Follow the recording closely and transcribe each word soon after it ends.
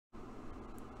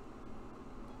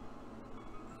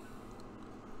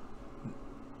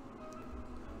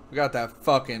We got that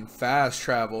fucking fast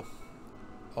travel.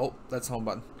 Oh, that's home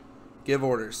button. Give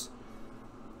orders.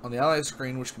 On the ally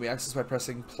screen, which can be accessed by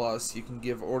pressing plus, you can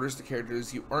give orders to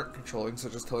characters you aren't controlling,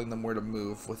 such as telling them where to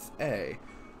move with A.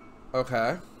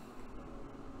 Okay.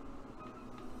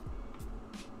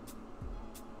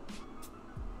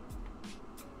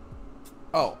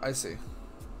 Oh, I see.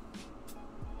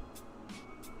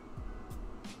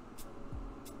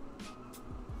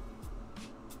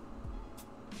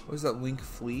 What is that? Link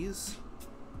flees?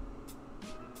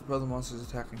 Brother monsters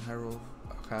attacking Hyrule.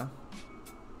 Okay.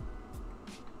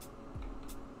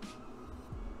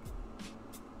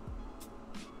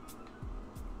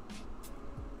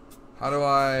 How do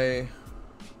I...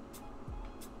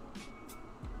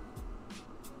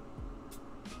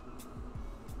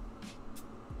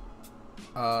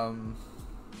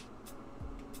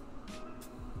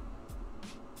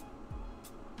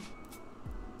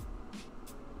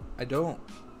 I don't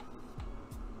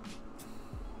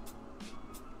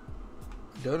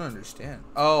understand.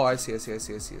 Oh, I see.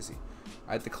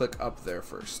 I had to click up there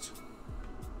first.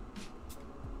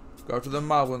 Go after the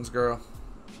Moblins, girl.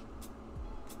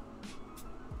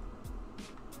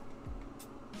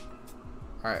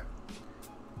 Alright.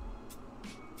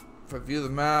 If I view the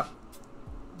map,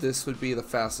 this would be the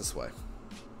fastest way.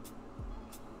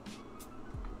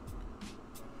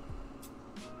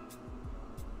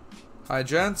 Hi,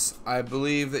 gents. I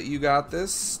believe that you got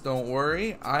this. Don't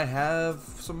worry. I have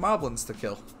some Moblins to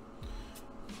kill.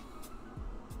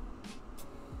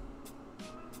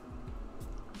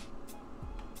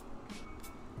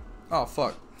 Oh,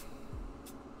 fuck.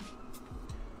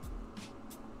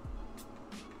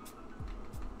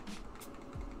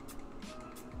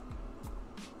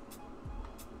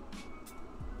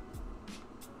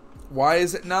 Why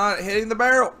is it not hitting the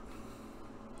barrel?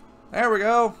 There we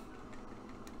go.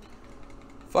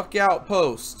 Fuck you,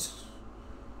 outpost.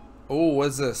 Oh,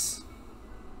 what's this?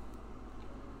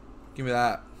 Give me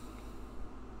that.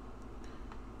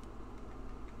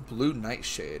 Blue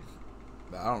nightshade.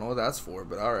 I don't know what that's for,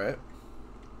 but alright.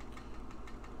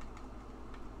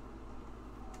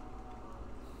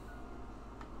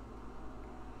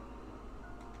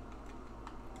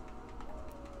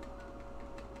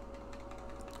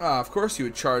 Ah, of course you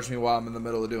would charge me while I'm in the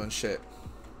middle of doing shit.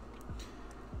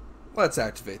 Let's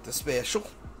activate the special.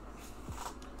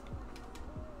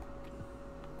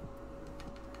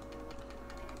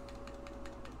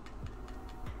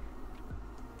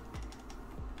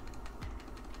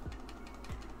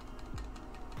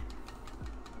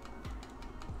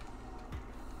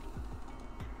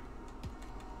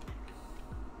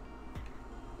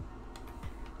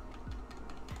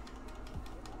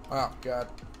 Oh, God.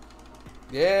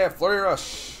 Yeah, Flurry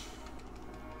Rush.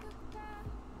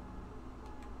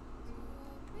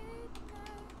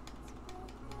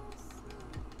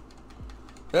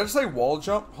 Did I just say wall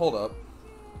jump? Hold up.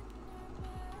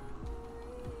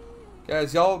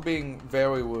 Guys, y'all being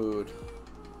very wooed.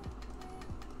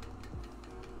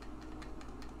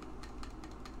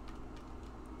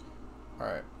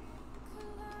 Alright.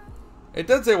 It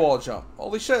did say wall jump.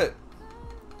 Holy shit.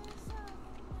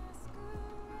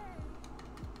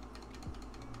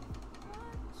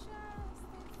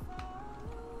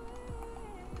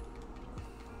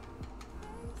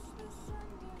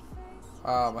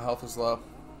 Ah, my health is low.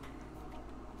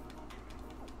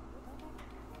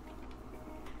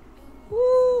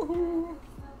 Woohoo!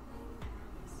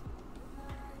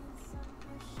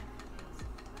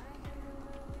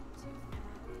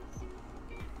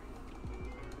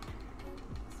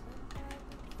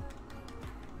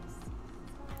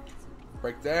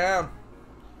 Break down.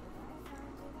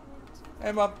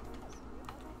 Hey, Mom.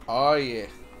 Oh, yeah.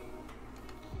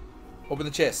 Open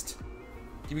the chest.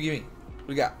 Gimme, gimme. What do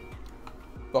we got?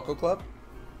 Buckle Club?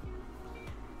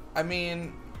 I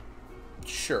mean,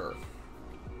 sure.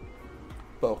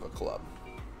 Boca Club.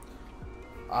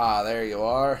 Ah, there you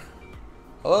are.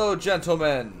 Hello,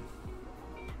 gentlemen.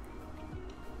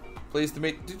 Pleased to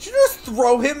meet... Did you just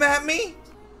throw him at me?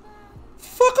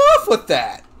 Fuck off with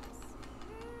that.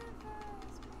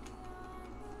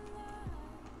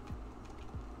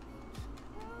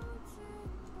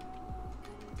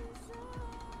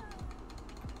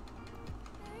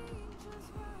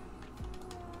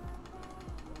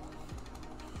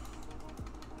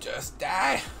 Just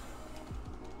die.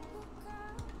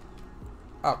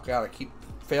 Oh god, I keep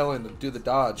failing to do the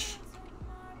dodge.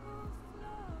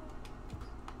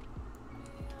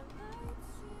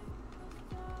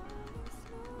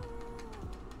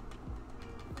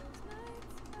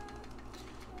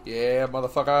 Yeah,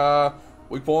 motherfucker.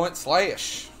 Weak point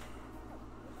slash.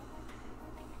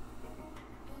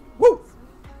 Woo!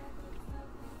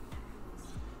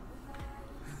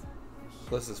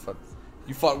 This is fun.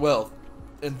 You fought well,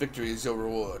 and victory is your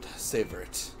reward. Savor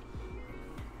it.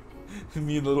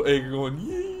 Me and little Ager going,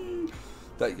 yee!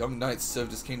 That young knight served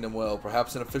his kingdom well.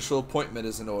 Perhaps an official appointment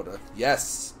is in order.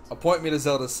 Yes! Appoint me to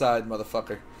Zelda's side,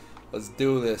 motherfucker. Let's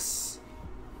do this.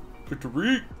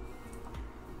 Victory!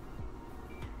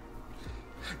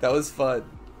 That was fun.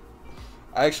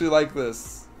 I actually like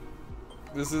this.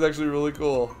 This is actually really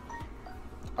cool.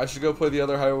 I should go play the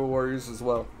other Hyrule Warriors as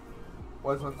well.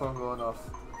 Why is my phone going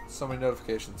off? So many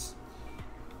notifications.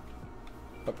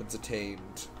 Weapons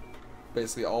attained.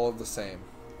 Basically all of the same.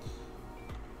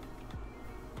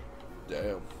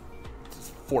 Damn.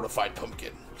 Fortified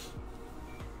pumpkin.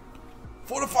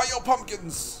 Fortify your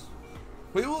pumpkins!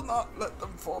 We will not let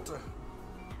them falter.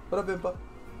 What up, Impa?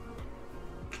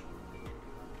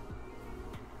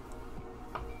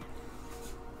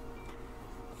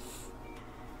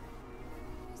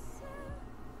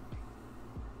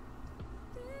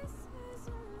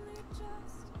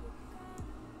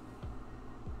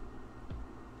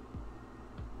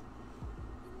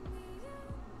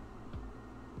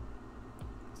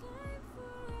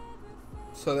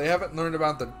 So they haven't learned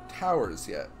about the towers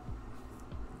yet.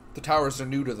 The towers are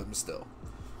new to them still.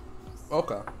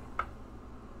 Okay.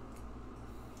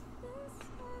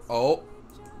 Oh.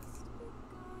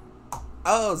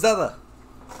 Oh, Zelda.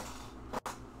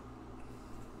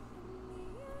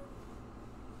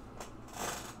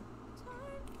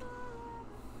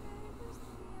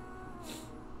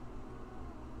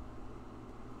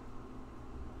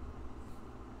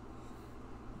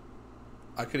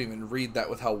 I couldn't even read that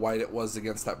with how white it was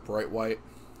against that bright white.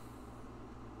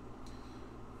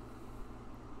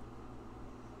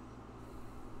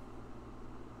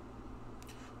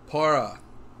 Pora.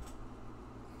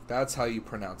 That's how you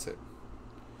pronounce it.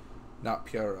 Not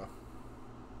Piora.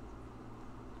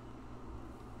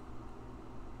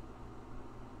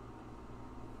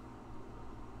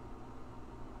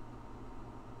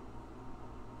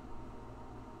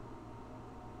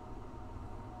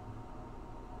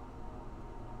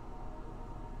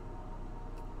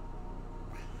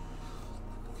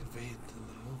 Conveyed to the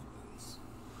Moblins.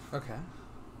 Okay.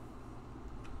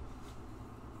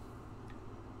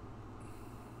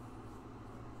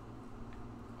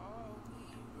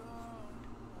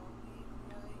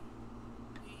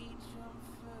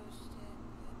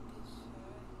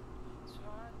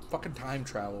 Fucking time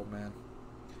travel, man.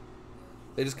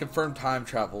 They just confirmed time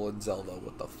travel in Zelda.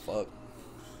 What the fuck?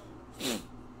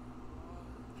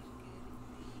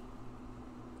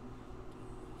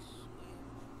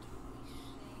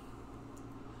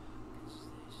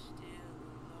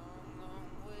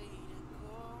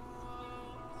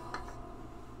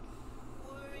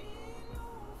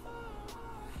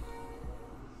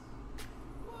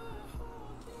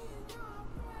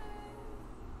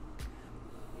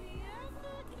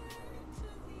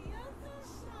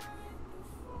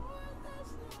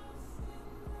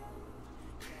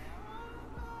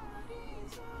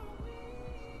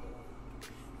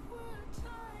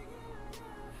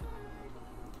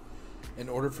 In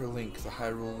order for Link, the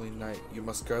Hyrule Knight, you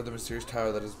must guard the mysterious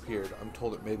tower that has appeared. I'm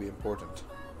told it may be important.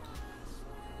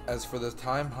 As for the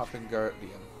time-hopping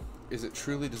guardian, is it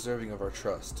truly deserving of our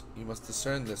trust? You must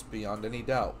discern this beyond any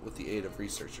doubt with the aid of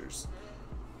researchers.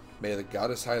 May the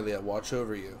goddess Hylia watch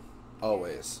over you.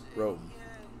 Always. Rome.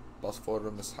 Los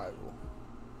Fortunes Hyrule.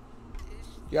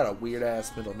 You got a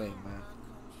weird-ass middle name, man.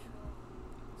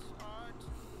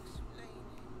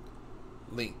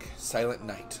 Link, Silent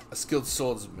Knight, a skilled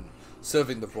swordsman,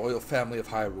 serving the royal family of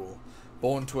Hyrule.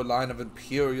 Born to a line of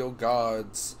imperial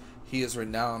guards, he is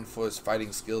renowned for his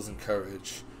fighting skills and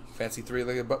courage. Fancy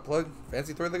three-legged butt plug?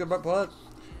 Fancy three-legged butt plug?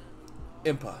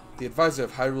 Impa, the advisor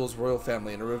of Hyrule's royal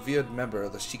family and a revered member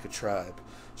of the Sheikah tribe.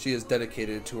 She is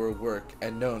dedicated to her work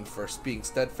and known for being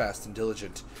steadfast and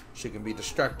diligent. She can be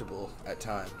distractible at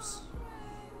times.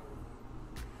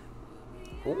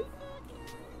 Oh?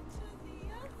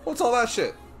 What's all that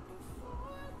shit?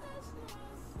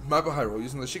 Map of Hyrule,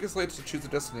 using the Sheikah slates to choose a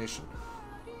destination.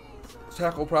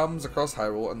 Tackle problems across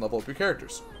Hyrule and level up your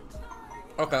characters.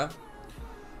 Okay.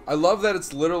 I love that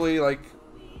it's literally like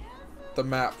the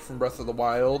map from Breath of the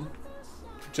Wild.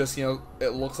 Just, you know,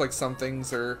 it looks like some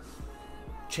things are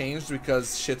changed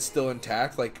because shit's still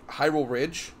intact. Like Hyrule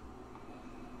Ridge.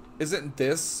 Isn't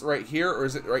this right here, or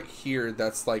is it right here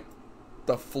that's like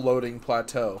the floating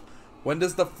plateau? When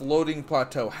does the floating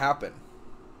plateau happen?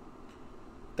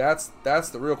 That's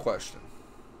the real question.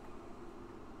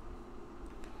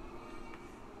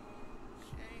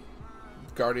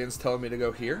 Guardian's telling me to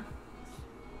go here.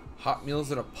 Hot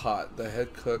meals in a pot. The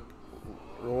head cook.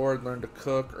 Reward, learn to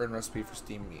cook. Earn recipe for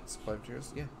steamed meats. Supply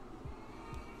materials. Yeah.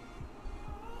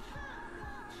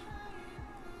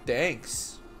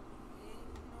 Thanks.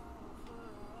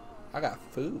 I got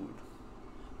food.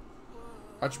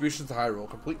 Contributions to Hyrule.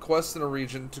 Complete quests in a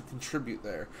region to contribute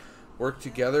there. Work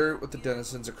together with the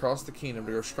denizens across the kingdom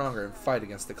to grow stronger and fight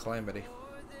against the Calamity.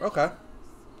 Okay.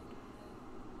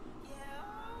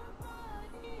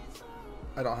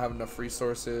 I don't have enough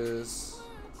resources.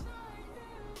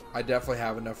 I definitely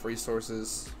have enough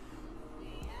resources.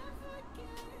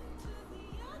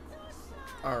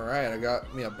 Alright, I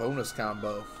got me a bonus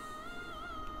combo.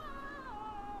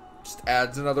 Just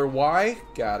adds another Y.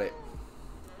 Got it.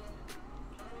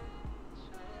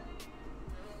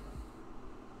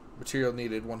 Material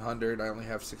needed 100. I only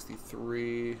have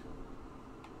 63.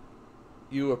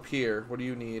 You appear. What do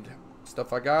you need?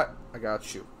 Stuff I got? I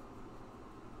got you.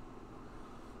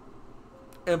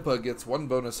 Impa gets 1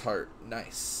 bonus heart.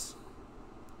 Nice.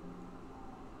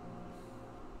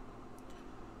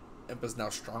 Impa's now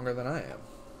stronger than I am.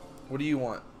 What do you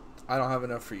want? I don't have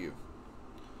enough for you.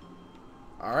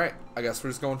 Alright, I guess we're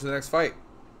just going to the next fight.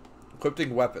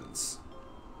 Equipping weapons.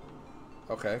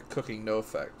 Okay, cooking, no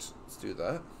effect. Let's do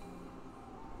that.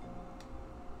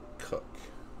 Cook.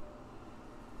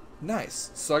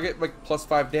 Nice. So I get like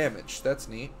 +5 damage. That's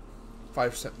neat.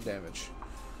 5% damage.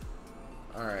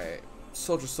 Alright.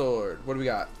 Soldier sword. What do we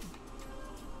got?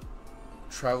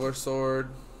 Traveler sword.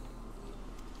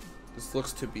 This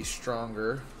looks to be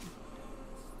stronger.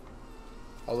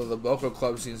 Although the Boko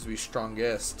Club seems to be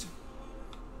strongest.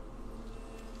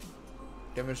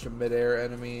 Damage to mid-air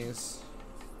enemies.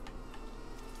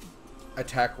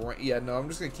 Attack range. Yeah, no, I'm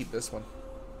just going to keep this one.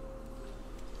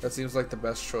 That seems like the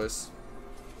best choice.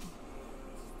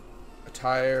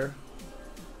 Attire.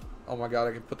 Oh my god,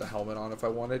 I can put the helmet on if I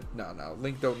wanted. No, no.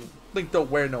 Link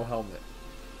don't wear no helmet.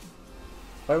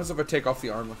 What happens if I take off the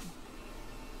armor?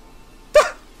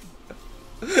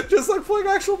 Just like playing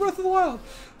actual Breath of the Wild.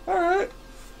 Alright.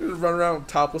 Just run around with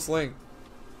topless Link.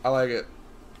 I like it.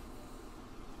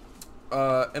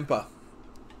 Impa.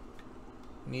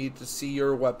 Need to see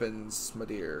your weapons, my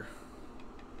dear.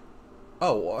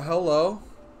 Oh, well, hello.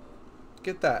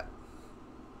 Get that.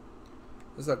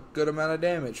 There's a good amount of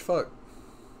damage. Fuck.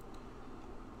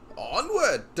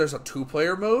 Onward! There's a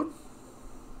 2-player mode?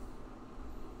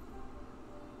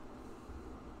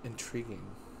 Intriguing.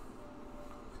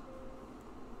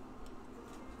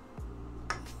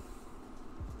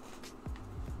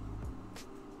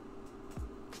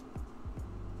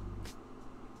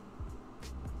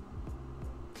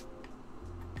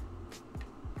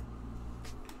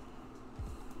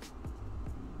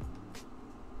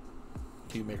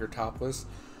 Can you make her topless?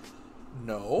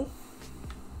 No.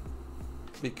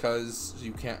 Because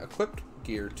you can't equip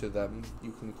gear to them.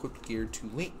 You can equip gear to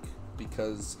Link.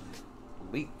 Because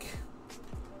Link.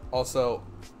 Also,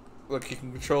 look, you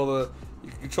can control the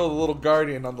little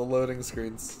guardian on the loading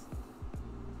screens.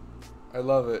 I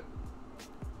love it.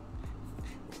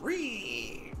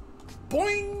 Boing!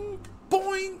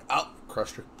 Boing! Oh,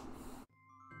 crushed her.